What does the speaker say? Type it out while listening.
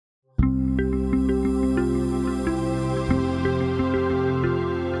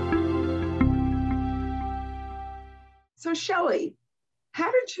So Shelley, how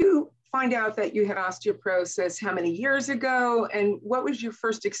did you find out that you had osteoporosis? How many years ago? And what was your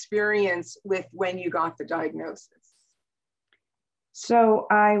first experience with when you got the diagnosis? So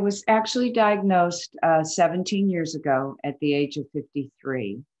I was actually diagnosed 17 years ago at the age of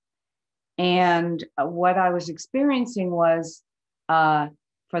 53. And what I was experiencing was, for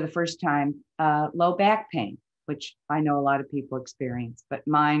the first time, low back pain, which I know a lot of people experience, but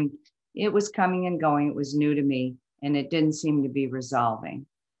mine, it was coming and going. It was new to me, and it didn't seem to be resolving.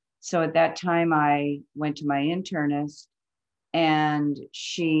 So at that time, I went to my internist, and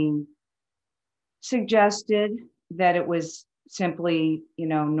she suggested that it was simply,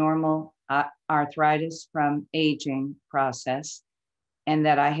 normal arthritis from aging process, and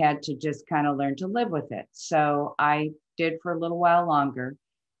that I had to just kind of learn to live with it. So I did for a little while longer.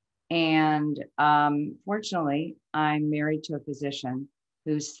 And fortunately, I'm married to a physician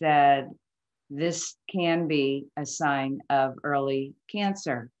who said, this can be a sign of early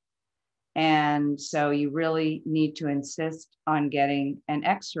cancer. And so you really need to insist on getting an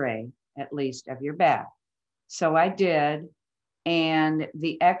x-ray, at least of your back. So I did. And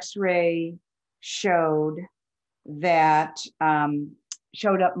the x-ray showed that,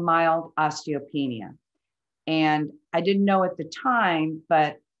 showed up mild osteopenia. And I didn't know at the time,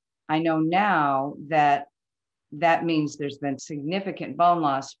 but I know now that that means there's been significant bone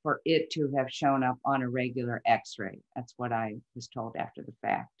loss for it to have shown up on a regular x-ray. That's what I was told after the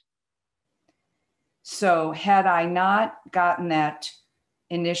fact. So had I not gotten that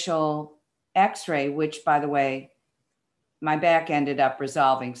initial x-ray, which, by the way, my back ended up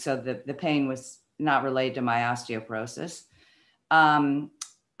resolving, so the pain was not related to my osteoporosis,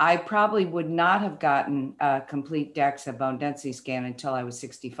 I probably would not have gotten a complete DEXA bone density scan until I was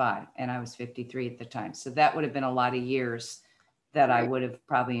 65, and I was 53 at the time. So that would have been a lot of years that I would have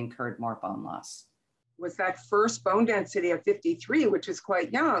probably incurred more bone loss. Was that first bone density of 53, which is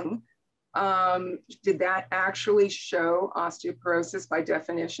quite young, did that actually show osteoporosis by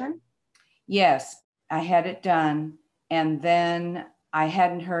definition? Yes, I had it done. And then I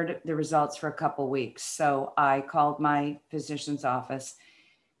hadn't heard the results for a couple of weeks. So I called my physician's office.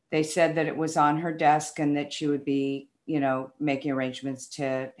 They said that it was on her desk and that she would be, making arrangements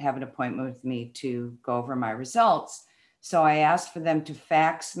to have an appointment with me to go over my results. So I asked for them to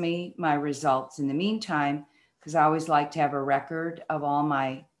fax me my results in the meantime, because I always like to have a record of all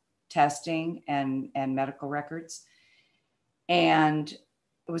my testing and medical records. And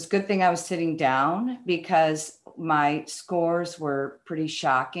it was a good thing I was sitting down, because my scores were pretty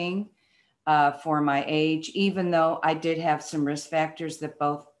shocking for my age, even though I did have some risk factors that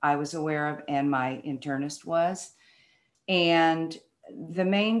both I was aware of and my internist was. And the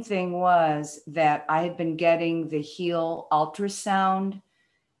main thing was that I had been getting the heel ultrasound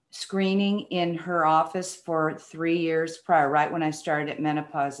screening in her office for 3 years prior, right when I started at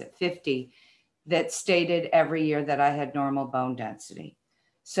menopause at 50, that stated every year that I had normal bone density.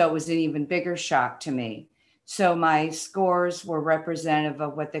 So it was an even bigger shock to me. So my scores were representative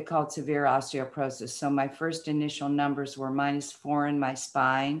of what they called severe osteoporosis. So my first initial numbers were -4 in my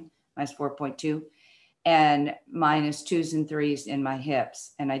spine, -4.2, and -2s and 3s in my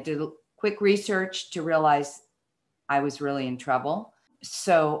hips. And I did quick research to realize I was really in trouble.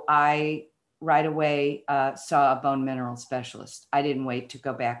 So I right away saw a bone mineral specialist. I didn't wait to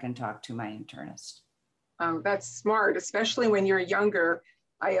go back and talk to my internist. That's smart, especially when you're younger.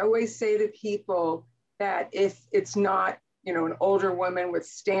 I always say to people that if it's not, an older woman with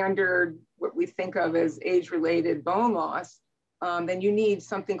standard, what we think of as age-related bone loss, then you need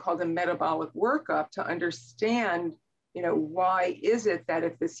something called a metabolic workup to understand, why is it that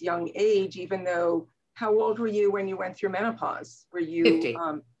at this young age, even though, how old were you when you went through menopause? Were you 50.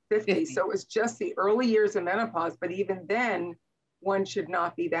 50? So it was just the early years of menopause, but even then, one should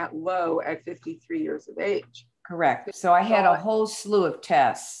not be that low at 53 years of age. Correct. So I had a whole slew of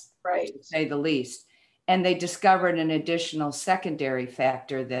tests, right, to say the least. And they discovered an additional secondary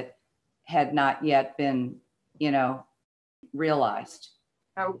factor that had not yet been, realized.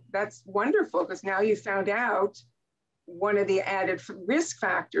 Now, that's wonderful, because now you found out one of the added risk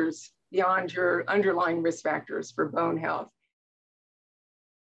factors beyond your underlying risk factors for bone health.